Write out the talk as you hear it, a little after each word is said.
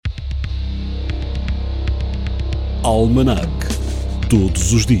Almanac.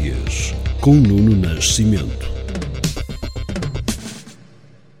 Todos os dias, com Nuno Nascimento.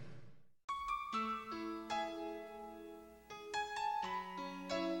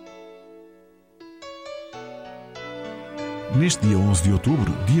 Neste dia 11 de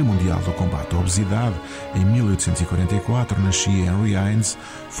outubro, Dia Mundial do Combate à Obesidade, em 1844 nascia Henry Heinz,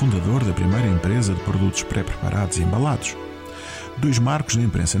 fundador da primeira empresa de produtos pré-preparados e embalados. Dois marcos na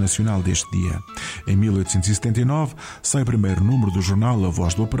imprensa nacional deste dia. Em 1879, sai o primeiro número do jornal A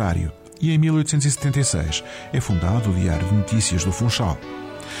Voz do Operário e em 1876 é fundado o Diário de Notícias do Funchal.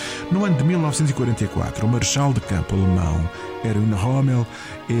 No ano de 1944, o marechal de campo alemão Erwin Rommel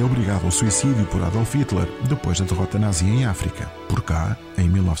é obrigado ao suicídio por Adolf Hitler depois da derrota nazi em África. Por cá, em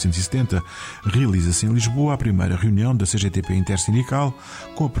 1970, realiza-se em Lisboa a primeira reunião da CGTP Intersindical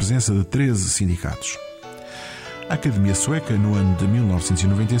com a presença de 13 sindicatos. A Academia Sueca, no ano de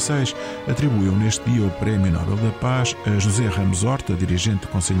 1996, atribuiu neste dia o Prémio Nobel da Paz a José Ramos Horta, dirigente do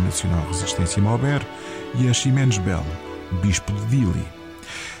Conselho Nacional de Resistência Malber, e a Ximenes Belo, bispo de Dili.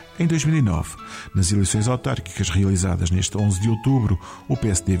 Em 2009, nas eleições autárquicas realizadas neste 11 de outubro, o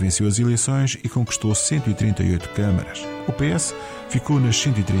PSD venceu as eleições e conquistou 138 câmaras. O PS ficou nas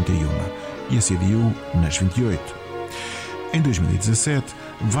 131 e a CDU nas 28. Em 2017,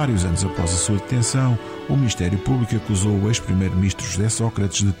 vários anos após a sua detenção, o Ministério Público acusou o ex-primeiro-ministro José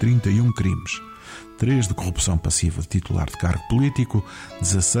Sócrates de 31 crimes. 3 de corrupção passiva de titular de cargo político,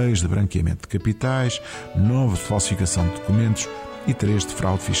 16 de branqueamento de capitais, 9 de falsificação de documentos e 3 de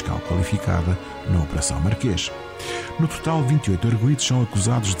fraude fiscal qualificada na Operação Marquês. No total, 28 arguidos são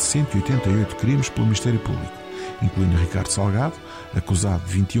acusados de 188 crimes pelo Ministério Público, incluindo Ricardo Salgado, acusado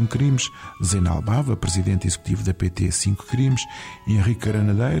de 21 crimes, Zena Albava, presidente executivo da PT, 5 crimes, e Henrique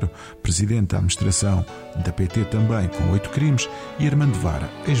Caranadeiro, presidente da administração da PT, também com 8 crimes, e Armando Vara,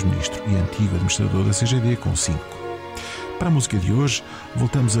 ex-ministro e antigo administrador da CGD, com 5. Para a música de hoje,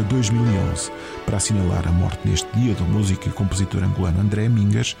 voltamos a 2011, para assinalar a morte neste dia do músico e compositor angolano André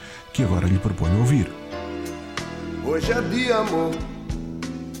Mingas, que agora lhe proponho ouvir. Hoje é dia, amor,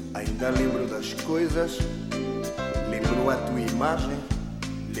 ainda lembro das coisas, lembro a tua imagem,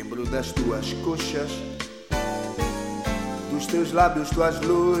 lembro das tuas coxas, dos teus lábios, tuas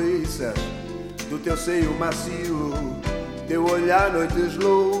loiças, do teu seio macio, teu olhar, noites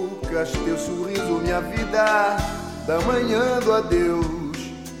loucas, teu sorriso, minha vida. Da manhã do adeus,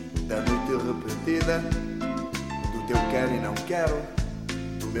 da noite repetida, do teu quero e não quero,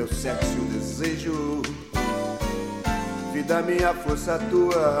 do meu sexo e o desejo. Vida minha, força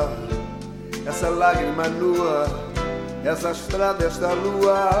tua, essa lágrima nua, essa estrada, esta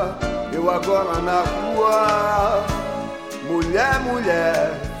lua, eu agora na rua. Mulher,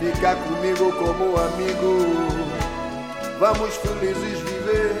 mulher, fica comigo como amigo. Vamos felizes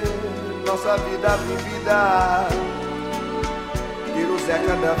viver nossa vida vivida. Tiro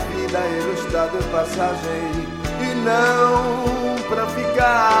seca da vida, ele está de passagem e não pra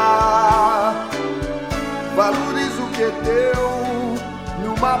ficar. Valoriza o que é teu,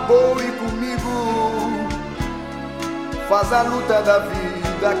 numa boa e comigo. Faz a luta da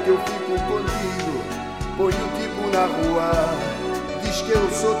vida que eu fico contigo. Põe o tipo na rua, diz que eu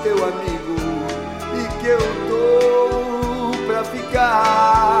sou teu amigo e que eu tô pra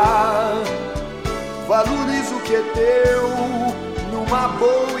ficar. Valoriza o que é teu, numa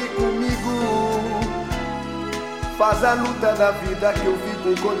boa e comigo. Faz a luta da vida que eu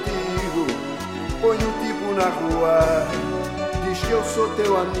fico contigo. Põe o tipo na rua, diz que eu sou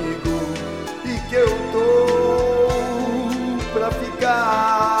teu amigo e que eu tô pra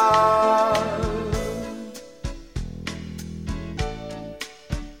ficar.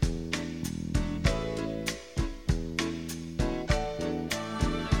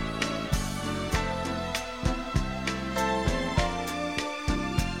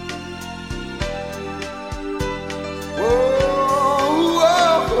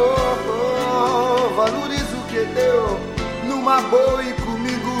 Numa boa e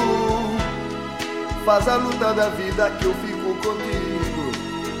comigo. Faz a luta da vida que eu fico contigo.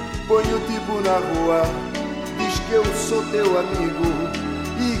 Põe o tipo na rua, diz que eu sou teu amigo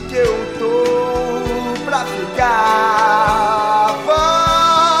e que eu tô pra ficar.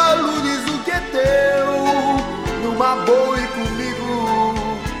 Valoriza o que é teu, numa boa e comigo.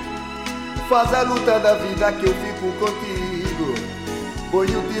 Faz a luta da vida que eu fico contigo. Põe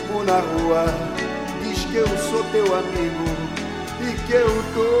o tipo na rua, que eu sou teu amigo e que eu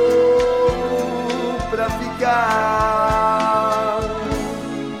tô pra ficar.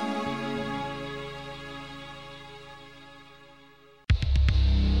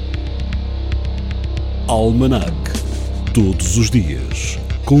 Almanac. Todos os dias,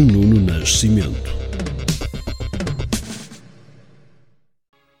 com Nuno Nascimento.